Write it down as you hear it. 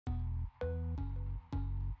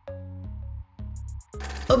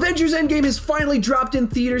Avengers Endgame has finally dropped in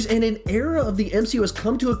theaters and an era of the MCU has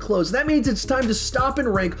come to a close. That means it's time to stop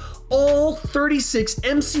and rank all 36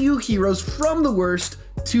 MCU heroes from the worst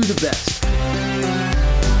to the best.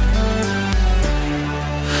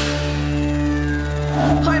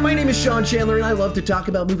 Hi, my name is Chandler and I love to talk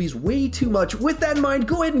about movies way too much. With that in mind,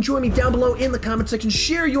 go ahead and join me down below in the comment section.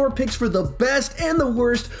 Share your picks for the best and the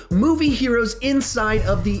worst movie heroes inside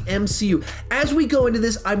of the MCU. As we go into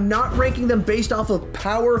this, I'm not ranking them based off of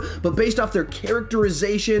power, but based off their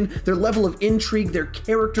characterization, their level of intrigue, their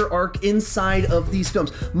character arc inside of these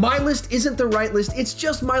films. My list isn't the right list, it's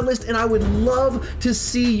just my list and I would love to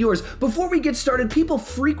see yours. Before we get started, people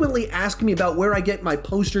frequently ask me about where I get my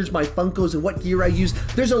posters, my Funkos, and what gear I use.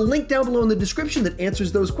 There's a link down below in the description that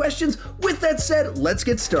answers those questions. With that said, let's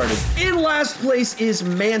get started. In last place is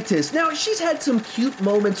Mantis. Now, she's had some cute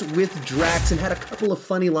moments with Drax and had a couple of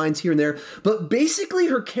funny lines here and there, but basically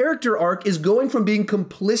her character arc is going from being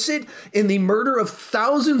complicit in the murder of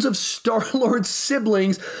thousands of Starlord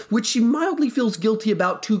siblings, which she mildly feels guilty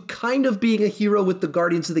about, to kind of being a hero with the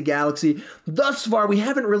Guardians of the Galaxy. Thus far, we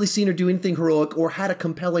haven't really seen her do anything heroic or had a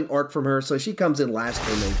compelling arc from her, so she comes in last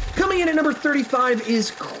for me. Coming in at number 35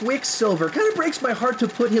 is Quicksilver. Kind of breaks my heart to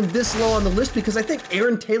put him this low on the list because I think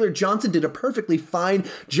Aaron Taylor-Johnson did a perfectly fine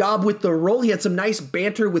job with the role. He had some nice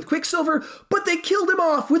banter with Quicksilver, but they killed him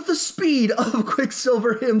off with the speed of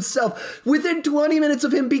Quicksilver himself. Within 20 minutes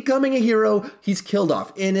of him becoming a hero, he's killed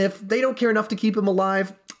off. And if they don't care enough to keep him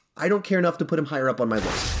alive, I don't care enough to put him higher up on my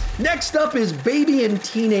list. Next up is baby and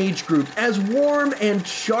teenage Groot. As warm and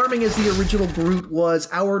charming as the original Groot was,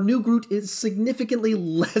 our new Groot is significantly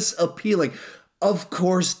less appealing. Of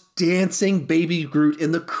course, dancing baby Groot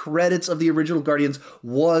in the credits of the original Guardians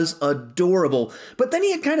was adorable. But then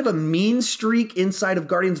he had kind of a mean streak inside of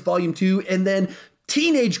Guardians Volume 2, and then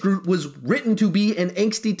teenage Groot was written to be an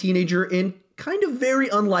angsty teenager and kind of very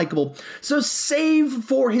unlikable. So save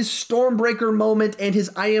for his Stormbreaker moment and his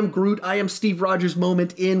I am Groot, I am Steve Rogers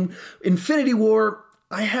moment in Infinity War,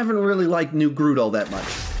 I haven't really liked new Groot all that much.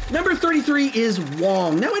 Number 33 is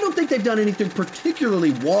Wong. Now, I don't think they've done anything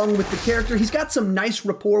particularly Wong with the character. He's got some nice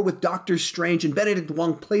rapport with Doctor Strange, and Benedict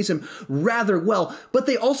Wong plays him rather well, but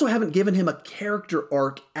they also haven't given him a character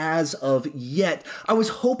arc as of yet. I was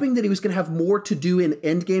hoping that he was going to have more to do in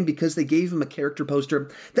Endgame because they gave him a character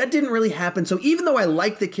poster. That didn't really happen, so even though I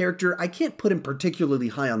like the character, I can't put him particularly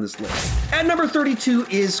high on this list. At number 32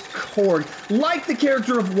 is Korg. Like the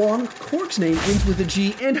character of Wong, Korg's name ends with a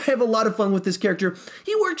G, and I have a lot of fun with this character.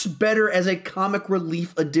 He works better as a comic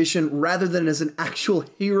relief addition rather than as an actual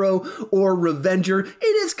hero or revenger. It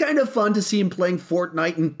is kind of fun to see him playing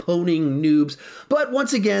Fortnite and ponying noobs, but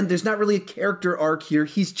once again, there's not really a character arc here.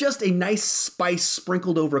 He's just a nice spice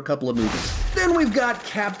sprinkled over a couple of movies. Then we've got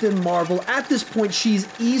Captain Marvel. At this point, she's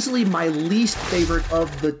easily my least favorite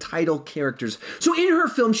of the title characters. So in her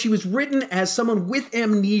film, she was written as someone with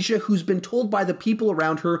amnesia who's been told by the people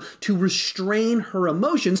around her to restrain her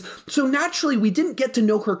emotions, so naturally we didn't get to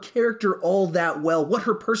know her character all that well, what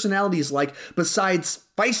her personality is like besides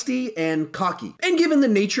feisty and cocky. And given the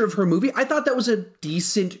nature of her movie, I thought that was a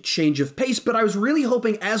decent change of pace, but I was really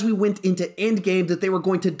hoping as we went into Endgame that they were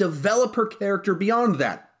going to develop her character beyond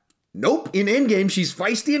that. Nope. In Endgame, she's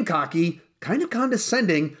feisty and cocky, kind of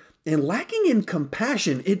condescending, and lacking in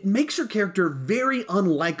compassion. It makes her character very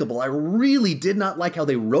unlikable. I really did not like how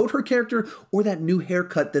they wrote her character or that new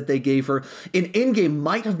haircut that they gave her. And Endgame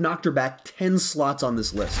might have knocked her back 10 slots on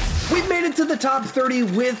this list. We've made it to the top 30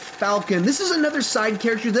 with Falcon. This is another side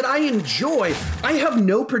character that I enjoy. I have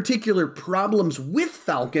no particular problems with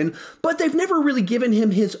Falcon, but they've never really given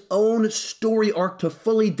him his own story arc to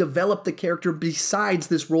fully develop the character besides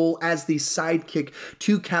this role as the sidekick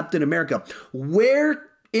to Captain America. Where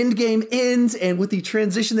Endgame ends, and with the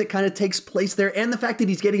transition that kind of takes place there and the fact that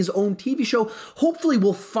he's getting his own TV show, hopefully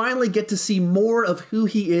we'll finally get to see more of who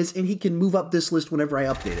he is and he can move up this list whenever I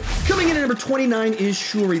update it. Coming in at number 29 is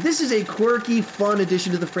Shuri. This is a quirky, fun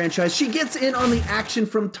addition to the franchise. She gets in on the action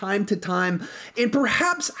from time to time, and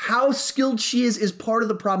perhaps how skilled she is part of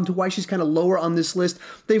the problem to why she's kind of lower on this list.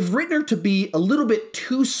 They've written her to be a little bit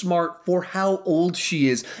too smart for how old she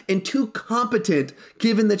is and too competent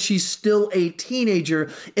given that she's still a teenager.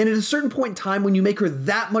 And at a certain point in time, when you make her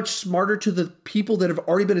that much smarter to the people that have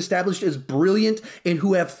already been established as brilliant and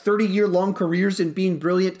who have 30-year-long careers in being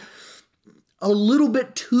brilliant, a little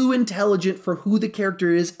bit too intelligent for who the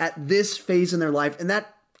character is at this phase in their life. And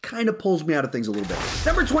that kind of pulls me out of things a little bit.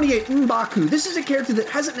 Number 28, M'Baku. This is a character that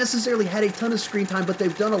hasn't necessarily had a ton of screen time, but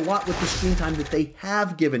they've done a lot with the screen time that they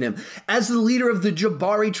have given him. As the leader of the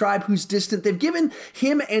Jabari tribe who's distant, they've given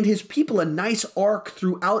him and his people a nice arc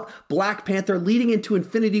throughout Black Panther, leading into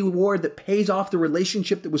Infinity War that pays off the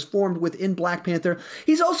relationship that was formed within Black Panther.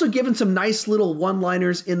 He's also given some nice little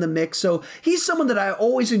one-liners in the mix, so he's someone that I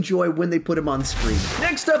always enjoy when they put him on screen.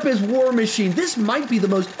 Next up is War Machine. This might be the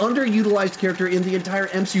most underutilized character in the entire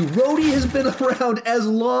MCU. Rhodey has been around as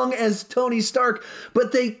long as Tony Stark,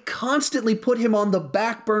 but they constantly put him on the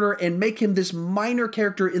back burner and make him this minor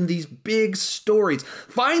character in these big stories.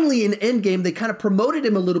 Finally, in Endgame, they kind of promoted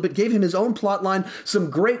him a little bit, gave him his own plot line, some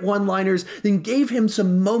great one-liners, then gave him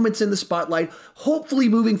some moments in the spotlight. Hopefully,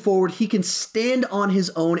 moving forward, he can stand on his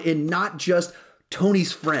own and not just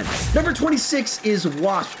Tony's friend. Number 26 is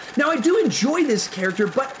Wasp. Now, I do enjoy this character,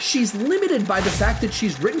 but she's limited by the fact that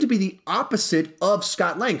she's written to be the opposite of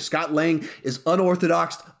Scott Lang. Scott Lang is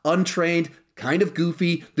unorthodox, untrained, kind of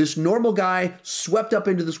goofy, this normal guy swept up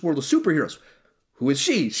into this world of superheroes. Who is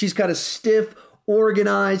she? She's kind of stiff,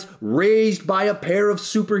 organized, raised by a pair of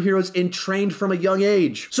superheroes and trained from a young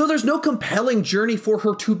age. So there's no compelling journey for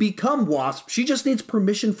her to become Wasp. She just needs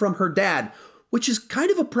permission from her dad, which is kind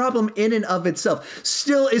of a problem in and of itself.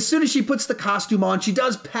 Still, as soon as she puts the costume on, she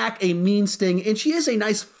does pack a mean sting, and she is a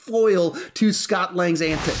nice foil to Scott Lang's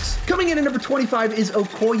antics. Coming in at number 25 is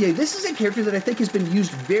Okoye. This is a character that I think has been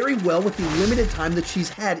used very well with the limited time that she's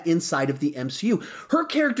had inside of the MCU. Her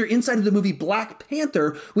character inside of the movie Black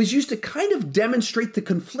Panther was used to kind of demonstrate the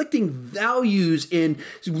conflicting values and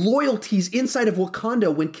loyalties inside of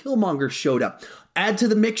Wakanda when Killmonger showed up. Add to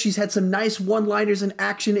the mix, she's had some nice one-liners and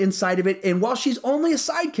action inside of it, and while she's only a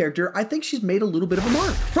side character, I think she's made a little bit of a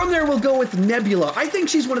mark. From there, we'll go with Nebula. I think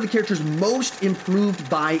she's one of the characters most improved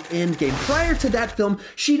by Endgame. Prior to that film,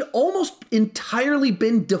 she'd almost entirely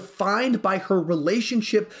been defined by her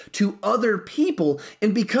relationship to other people,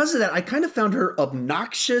 and because of that, I kind of found her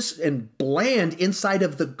obnoxious and bland inside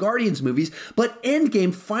of the Guardians movies, but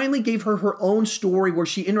Endgame finally gave her her own story where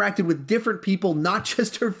she interacted with different people, not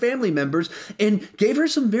just her family members, and gave her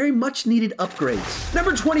some very much needed upgrades.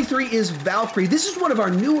 Number 23 is Valkyrie. This is one of our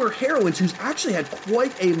newer heroines who's actually had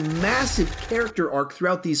quite a massive character arc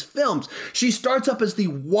throughout these films. She starts up as the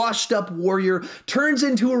washed up warrior, turns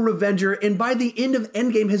into a revenger, and by the end of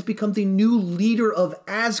Endgame has become the new leader of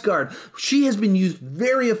Asgard. She has been used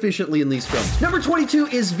very efficiently in these films. Number 22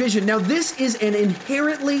 is Vision. Now this is an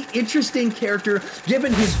inherently interesting character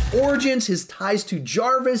given his origins, his ties to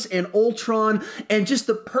Jarvis and Ultron, and just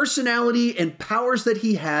the personality and powers that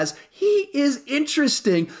he has. He is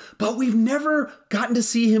interesting, but we've never gotten to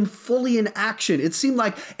see him fully in action. It seemed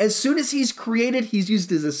like as soon as he's created, he's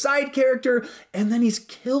used as a side character, and then he's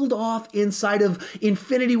killed off inside of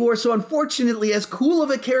Infinity War. So unfortunately, as cool of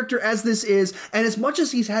a character as this is, and as much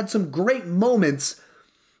as he's had some great moments,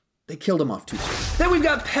 they killed him off too soon. Then we've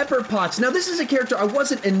got Pepper Potts. Now this is a character I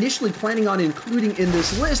wasn't initially planning on including in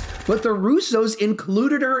this list, but the Russos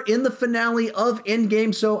included her in the finale of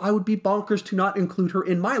Endgame, so I would be bonkers to not include her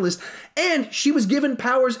in my list. And she was given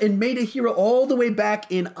powers and made a hero all the way back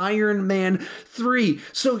in Iron Man 3.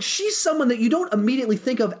 So she's someone that you don't immediately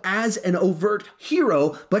think of as an overt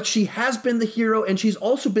hero, but she has been the hero, and she's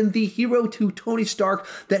also been the hero to Tony Stark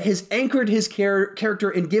that has anchored his character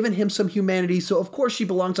and given him some humanity. So of course she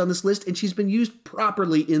belongs on this list, and she's been used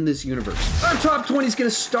properly in this universe. Our top 20 is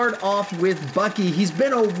going to start off with Bucky. He's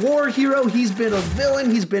been a war hero, he's been a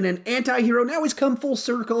villain, he's been an anti-hero, now he's come full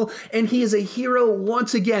circle, and he is a hero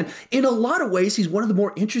once again. In a lot of ways, he's one of the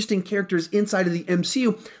more interesting characters inside of the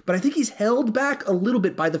MCU, but I think he's held back a little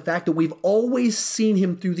bit by the fact that we've always seen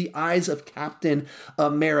him through the eyes of Captain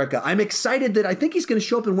America. I'm excited that I think he's going to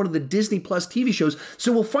show up in one of the Disney Plus TV shows,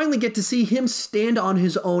 so we'll finally get to see him stand on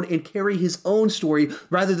his own and carry his own story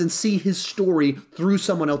rather than see his story through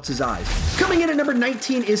someone else's eyes. Coming in at number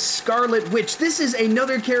 19 is Scarlett Witch. This is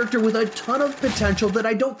another character with a ton of potential that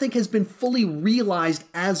I don't think has been fully realized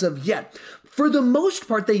as of yet. For the most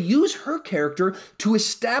part, they use her character to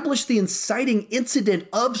establish the inciting incident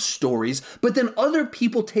of stories, but then other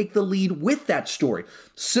people take the lead with that story.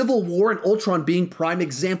 Civil War and Ultron being prime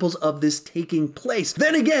examples of this taking place.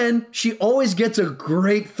 Then again, she always gets a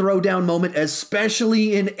great throwdown moment,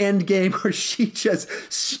 especially in Endgame, where she just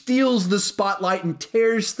steals the spotlight and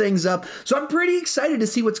tears things up. So I'm pretty excited to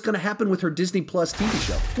see what's going to happen with her Disney Plus TV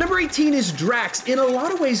show. Number 18 is Drax. In a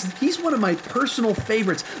lot of ways, he's one of my personal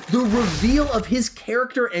favorites. The reveal of his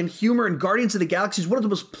character and humor in Guardians of the Galaxy is one of the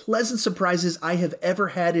most pleasant surprises I have ever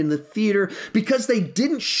had in the theater, because they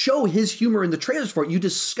didn't show his humor in the trailers for it. You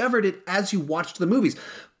discovered it as you watched the movies.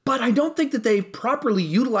 but I don't think that they've properly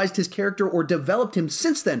utilized his character or developed him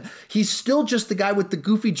since then. He's still just the guy with the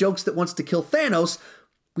goofy jokes that wants to kill Thanos.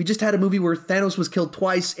 We just had a movie where Thanos was killed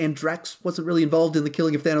twice and Drax wasn't really involved in the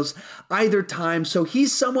killing of Thanos either time. So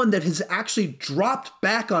he's someone that has actually dropped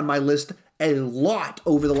back on my list a lot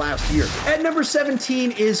over the last year. At number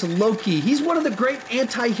 17 is Loki. He's one of the great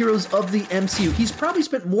anti-heroes of the MCU. He's probably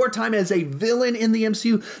spent more time as a villain in the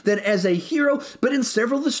MCU than as a hero, but in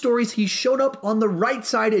several of the stories, he showed up on the right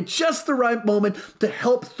side at just the right moment to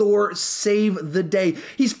help Thor save the day.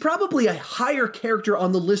 He's probably a higher character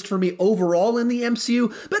on the list for me overall in the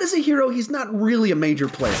MCU, but as a hero, he's not really a major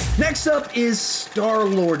player. Next up is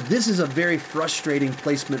Starlord. This is a very frustrating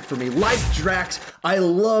placement for me. Like Drax, I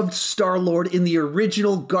loved Starlord in the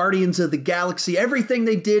original Guardians of the Galaxy, everything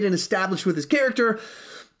they did and established with his character.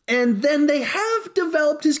 And then they have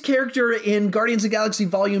developed his character in Guardians of the Galaxy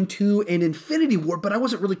Volume 2 and Infinity War, but I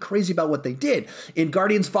wasn't really crazy about what they did. In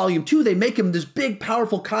Guardians Volume 2, they make him this big,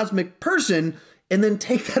 powerful cosmic person and then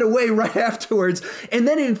take that away right afterwards. And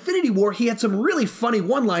then in Infinity War, he had some really funny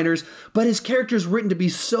one-liners, but his character's written to be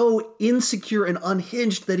so insecure and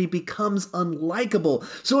unhinged that he becomes unlikable.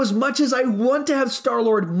 So as much as I want to have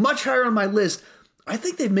Star-Lord much higher on my list, I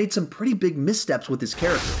think they've made some pretty big missteps with his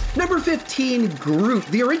character. Number 15, Groot.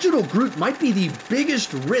 The original Groot might be the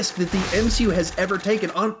biggest risk that the MCU has ever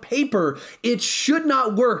taken. On paper, it should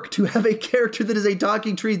not work to have a character that is a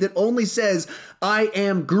talking tree that only says, "I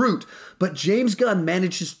am Groot." But James Gunn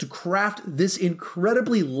manages to craft this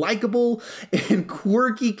incredibly likable and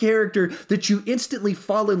quirky character that you instantly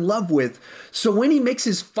fall in love with. So when he makes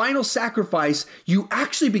his final sacrifice, you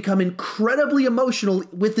actually become incredibly emotional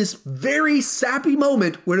with this very sappy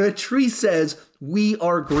moment where a tree says, "We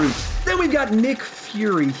are Groot." Then we've got Nick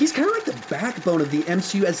Fury. He's kind of like the backbone of the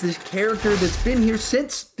MCU as this character that's been here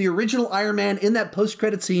since the original Iron Man in that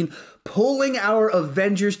post-credit scene, pulling our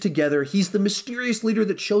Avengers together. He's the mysterious leader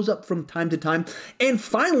that shows up from time to time. And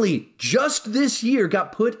finally, just this year,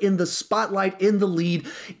 got put in the spotlight in the lead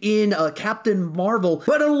in Captain Marvel,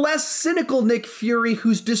 but a less cynical Nick Fury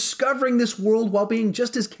who's discovering this world while being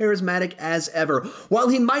just as charismatic as ever. While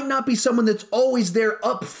he might not be someone that's always there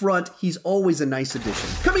up front, he's always a nice addition.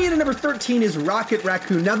 Coming in at number 13 is Rocket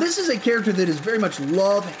Raccoon. Now, this is a character that is very much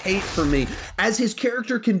love-hate for me, as his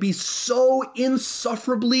character can be so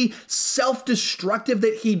insufferably self-destructive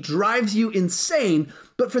that he drives you insane.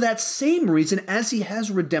 But for that same reason, as he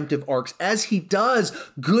has redemptive arcs, as he does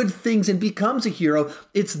good things and becomes a hero,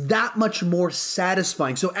 it's that much more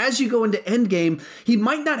satisfying. So as you go into Endgame, he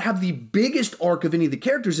might not have the biggest arc of any of the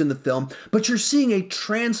characters in the film, but you're seeing a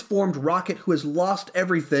transformed Rocket who has lost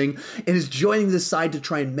everything and is joining this side to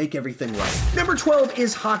try and make everything right. Number 12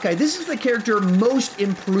 is Hawkeye. This is the character most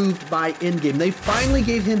improved by Endgame. They finally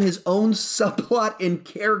gave him his own subplot and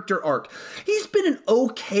character arc. He's been an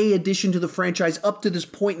okay addition to the franchise up to this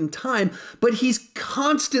point in time, but he's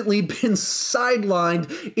constantly been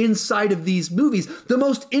sidelined inside of these movies. The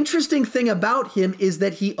most interesting thing about him is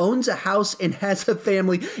that he owns a house and has a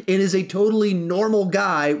family and is a totally normal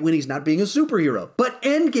guy when he's not being a superhero. But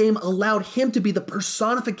Endgame allowed him to be the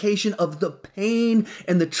personification of the pain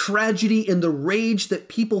and the tragedy and the rage that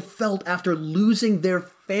people felt after losing their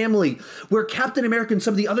family. Where Captain America and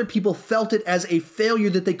some of the other people felt it as a failure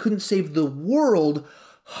that they couldn't save the world,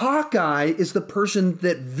 Hawkeye is the person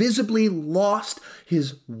that visibly lost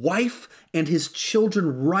his wife and his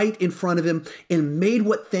children right in front of him and made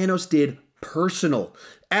what Thanos did personal.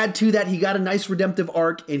 Add to that, he got a nice redemptive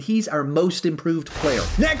arc, and he's our most improved player.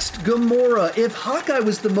 Next, Gamora. If Hawkeye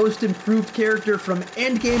was the most improved character from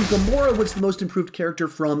Endgame, Gamora was the most improved character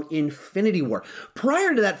from Infinity War.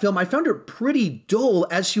 Prior to that film, I found her pretty dull,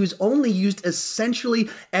 as she was only used essentially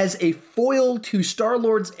as a foil to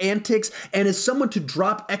Star-Lord's antics and as someone to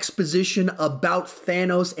drop exposition about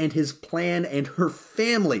Thanos and his plan and her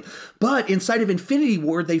family. But inside of Infinity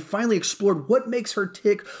War, they finally explored what makes her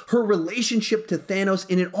tick, her relationship to Thanos,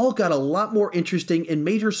 and it all got a lot more interesting and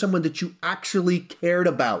made her someone that you actually cared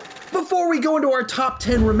about. Before we go into our top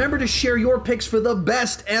 10, remember to share your picks for the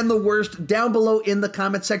best and the worst down below in the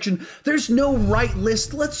comment section. There's no right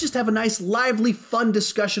list. Let's just have a nice, lively, fun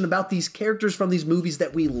discussion about these characters from these movies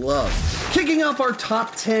that we love. Kicking off our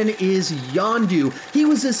top 10 is Yondu. He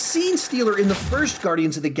was a scene stealer in the first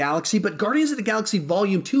Guardians of the Galaxy, but Guardians of the Galaxy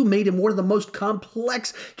Volume 2 made him one of the most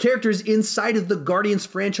complex characters inside of the Guardians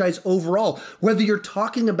franchise overall. Whether you're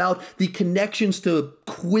talking about the connections to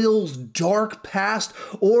Quill's dark past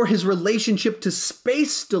or his relationship to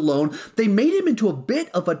Space Stallone, they made him into a bit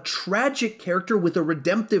of a tragic character with a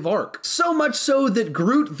redemptive arc. So much so that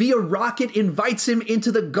Groot via Rocket invites him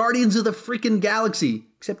into the Guardians of the freaking Galaxy.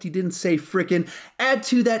 except he didn't say frickin'. Add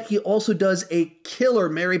to that, he also does a killer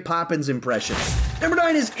Mary Poppins impression. Number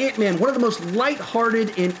 9 is Ant-Man, one of the most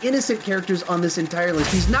light-hearted and innocent characters on this entire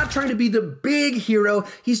list. He's not trying to be the big hero,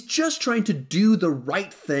 he's just trying to do the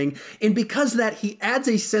right thing, and because of that, he adds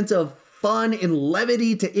a sense of fun and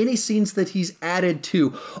levity to any scenes that he's added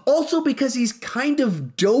to. Also because he's kind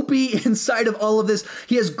of dopey inside of all of this,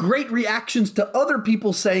 he has great reactions to other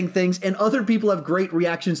people saying things, and other people have great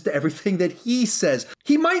reactions to everything that he says.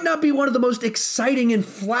 He might not be one of the most exciting and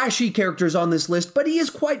flashy characters on this list, but he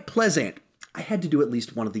is quite pleasant. I had to do at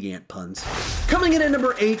least one of the ant puns. Coming in at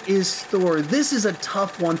number 8 is Thor. This is a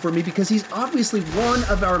tough one for me because he's obviously one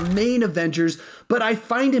of our main Avengers, but I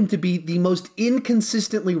find him to be the most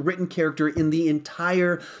inconsistently written character in the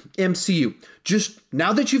entire MCU. Just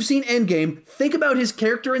now that you've seen Endgame, think about his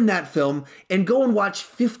character in that film and go and watch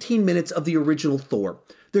 15 minutes of the original Thor.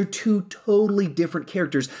 They're two totally different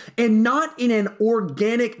characters, and not in an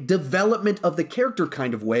organic development of the character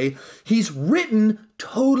kind of way. He's written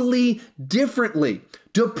totally differently.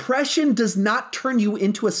 Depression does not turn you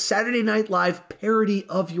into a Saturday Night Live parody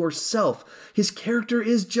of yourself. His character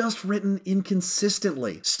is just written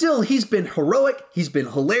inconsistently. Still, he's been heroic, he's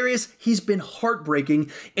been hilarious, he's been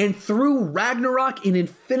heartbreaking, and through Ragnarok and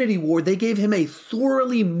Infinity War, they gave him a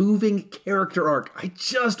thoroughly moving character arc. I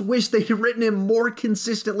just wish they had written him more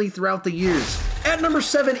consistently throughout the years. At number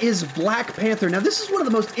 7 is Black Panther. Now, this is one of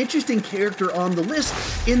the most interesting characters on the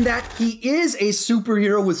list in that he is a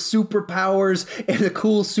superhero with superpowers and a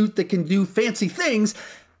cool suit that can do fancy things.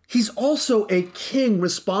 He's also a king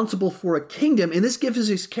responsible for a kingdom, and this gives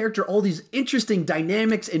his character all these interesting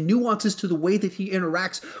dynamics and nuances to the way that he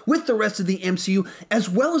interacts with the rest of the MCU, as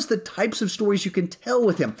well as the types of stories you can tell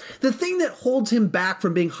with him. The thing that holds him back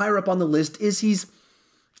from being higher up on the list is he's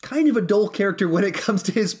kind of a dull character when it comes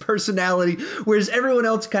to his personality, whereas everyone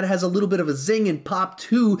else kind of has a little bit of a zing and pop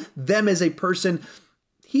to them as a person.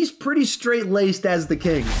 He's pretty straight-laced as the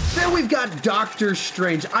king. Then we've got Doctor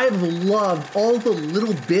Strange. I have loved all the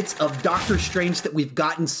little bits of Doctor Strange that we've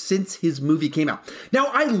gotten since his movie came out. Now,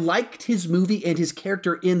 I liked his movie and his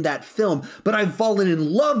character in that film, but I've fallen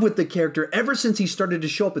in love with the character ever since he started to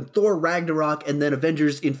show up in Thor Ragnarok and then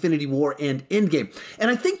Avengers Infinity War and Endgame. And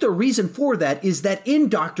I think the reason for that is that in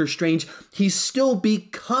Doctor Strange, he's still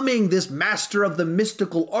becoming this master of the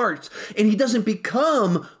mystical arts, and he doesn't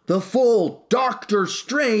become the full Doctor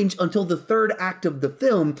Strange until the third act of the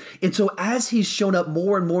film. And so as he's shown up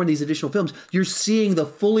more and more in these additional films, you're seeing the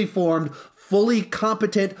fully formed, fully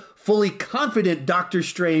competent, fully confident Doctor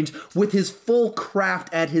Strange with his full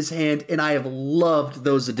craft at his hand, and I have loved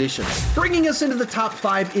those additions. Bringing us into the top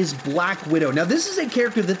 5 is Black Widow. Now, this is a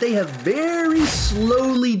character that they have very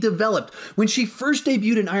slowly developed. When she first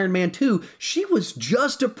debuted in Iron Man 2, she was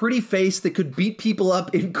just a pretty face that could beat people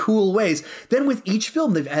up in cool ways. Then with each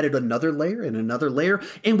film, they've added another layer and another layer,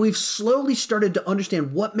 and we've slowly started to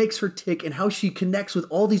understand what makes her tick and how she connects with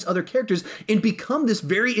all these other characters and become this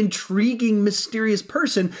very intriguing, mysterious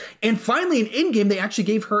person. And finally, in Endgame, they actually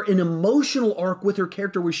gave her an emotional arc with her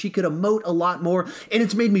character where she could emote a lot more, and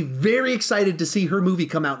it's made me very excited to see her movie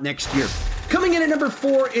come out next year. Coming in at number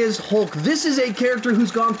 4 is Hulk. This is a character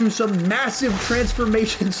who's gone through some massive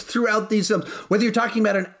transformations throughout these films. Whether you're talking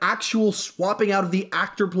about an actual swapping out of the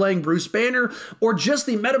actor playing Bruce Banner, or just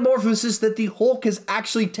the metamorphosis that the Hulk has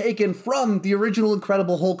actually taken from the original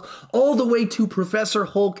Incredible Hulk all the way to Professor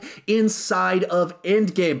Hulk inside of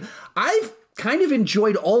Endgame. I've kind of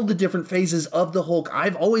enjoyed all the different phases of the Hulk.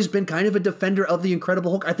 I've always been kind of a defender of the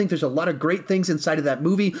Incredible Hulk. I think there's a lot of great things inside of that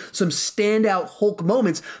movie, some standout Hulk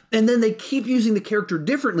moments, and then they keep using the character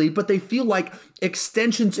differently, but they feel like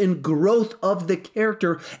extensions and growth of the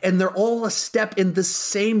character, and they're all a step in the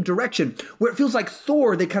same direction. Where it feels like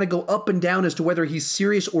Thor, they kind of go up and down as to whether he's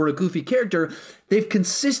serious or a goofy character. They've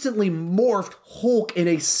consistently morphed Hulk in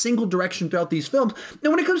a single direction throughout these films.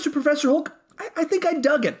 Now, when it comes to Professor Hulk, I think I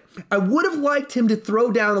dug it. I would have liked him to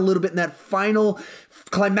throw down a little bit in that final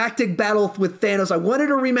climactic battle with Thanos. I wanted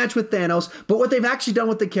a rematch with Thanos, but what they've actually done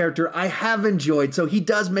with the character, I have enjoyed, so he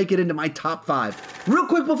does make it into my top 5. Real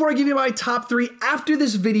quick before I give you my top 3, after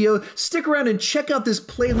this video, stick around and check out this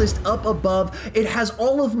playlist up above. It has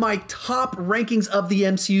all of my top rankings of the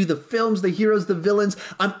MCU, the films, the heroes, the villains.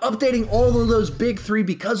 I'm updating all of those big 3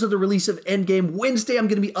 because of the release of Endgame. Wednesday, I'm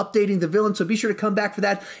going to be updating the villains, so be sure to come back for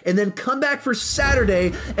that, and then come back for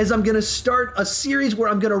Saturday as I'm going to start a series where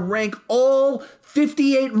I'm going to rank all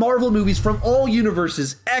 58 Marvel movies from all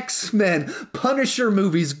universes, X-Men, Punisher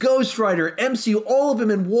movies, Ghost Rider, MCU, all of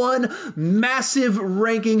them in one massive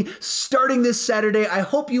ranking starting this Saturday. I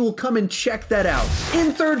hope you will come and check that out.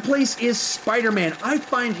 In third place is Spider-Man. I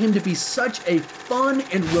find him to be such a fun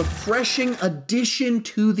and refreshing addition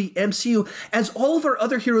to the MCU, as all of our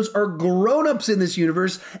other heroes are grown-ups in this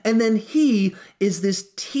universe, and then he is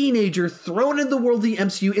this teenager thrown into the world of the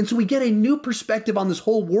MCU, and so we get a new perspective on this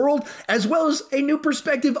whole world, as well as a new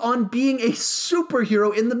perspective on being a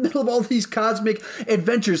superhero in the middle of all these cosmic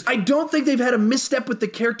adventures. I don't think they've had a misstep with the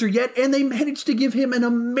character yet, and they managed to give him an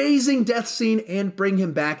amazing death scene and bring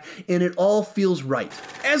him back, and it all feels right.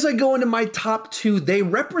 As I go into my top two, they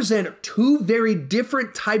represent two very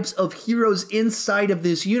different types of heroes inside of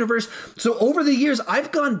this universe. So over the years,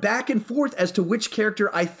 I've gone back and forth as to which character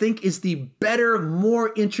I think is the better,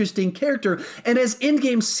 more interesting character, and as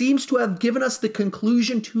Endgame seems to have given us the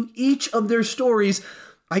conclusion to each of their stories,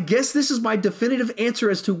 I guess this is my definitive answer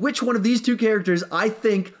as to which one of these two characters I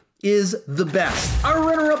think is the best. Our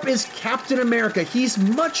runner-up is Captain America. He's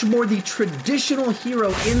much more the traditional hero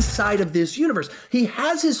inside of this universe. He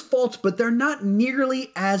has his faults, but they're not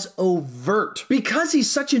nearly as overt. Because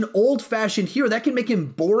he's such an old-fashioned hero, that can make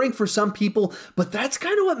him boring for some people, but that's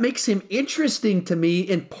kind of what makes him interesting to me,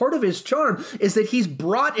 and part of his charm is that he's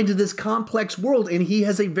brought into this complex world, and he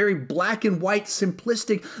has a very black and white,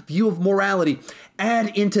 simplistic view of morality.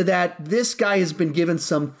 Add into that, this guy has been given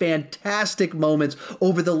some fantastic moments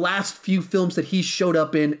over the last few films that he showed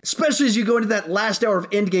up in, especially as you go into that last hour of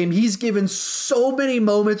Endgame. He's given so many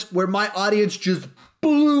moments where my audience just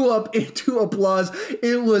blew up into applause.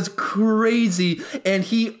 It was crazy, and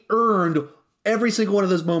he earned every single one of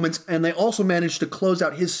those moments, and they also managed to close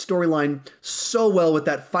out his storyline so well with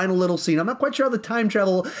that final little scene. I'm not quite sure how the time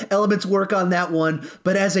travel elements work on that one,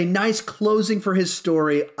 but as a nice closing for his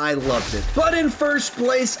story, I loved it. But in first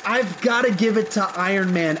place, I've got to give it to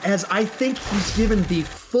Iron Man, as I think he's given the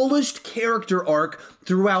fullest character arc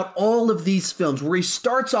throughout all of these films, where he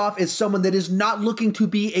starts off as someone that is not looking to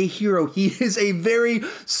be a hero. He is a very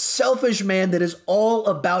selfish man that is all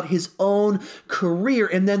about his own career.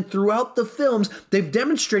 And then throughout the films, they've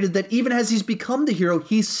demonstrated that even as he's become the hero,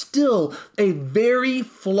 he's still a very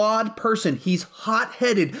flawed person. He's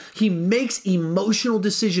hot-headed. He makes emotional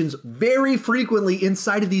decisions very frequently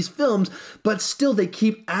inside of these films, but still they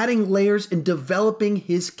keep adding layers and developing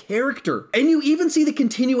his character. And you even see the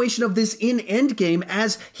continuation of this in Endgame,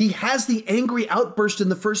 as he has the angry outburst in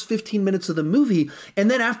the first 15 minutes of the movie, and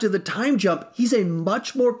then after the time jump, he's a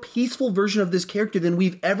much more peaceful version of this character than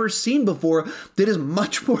we've ever seen before, that is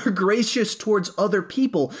much more gracious towards other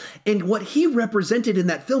people. And what he represented in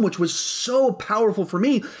that film, which was so powerful for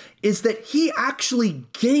me, is that he actually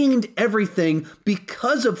gained everything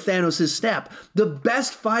because of Thanos' snap. The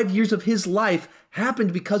best 5 years of his life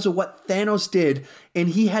happened because of what Thanos did, and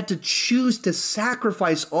he had to choose to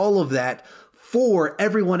sacrifice all of that for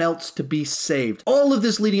everyone else to be saved. All of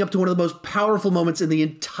this leading up to one of the most powerful moments in the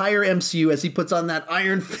entire MCU, as he puts on that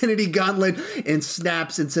Iron Infinity Gauntlet and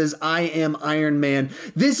snaps and says, "I am Iron Man."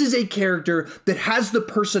 This is a character that has the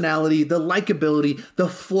personality, the likability, the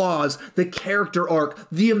flaws, the character arc,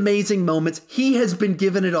 the amazing moments. He has been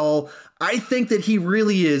given it all. I think that he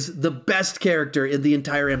really is the best character in the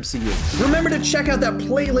entire MCU. Remember to check out that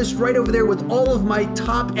playlist right over there with all of my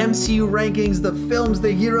top MCU rankings, the films,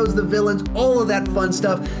 the heroes, the villains, all of that fun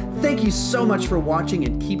stuff. Thank you so much for watching,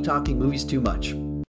 and keep talking movies too much.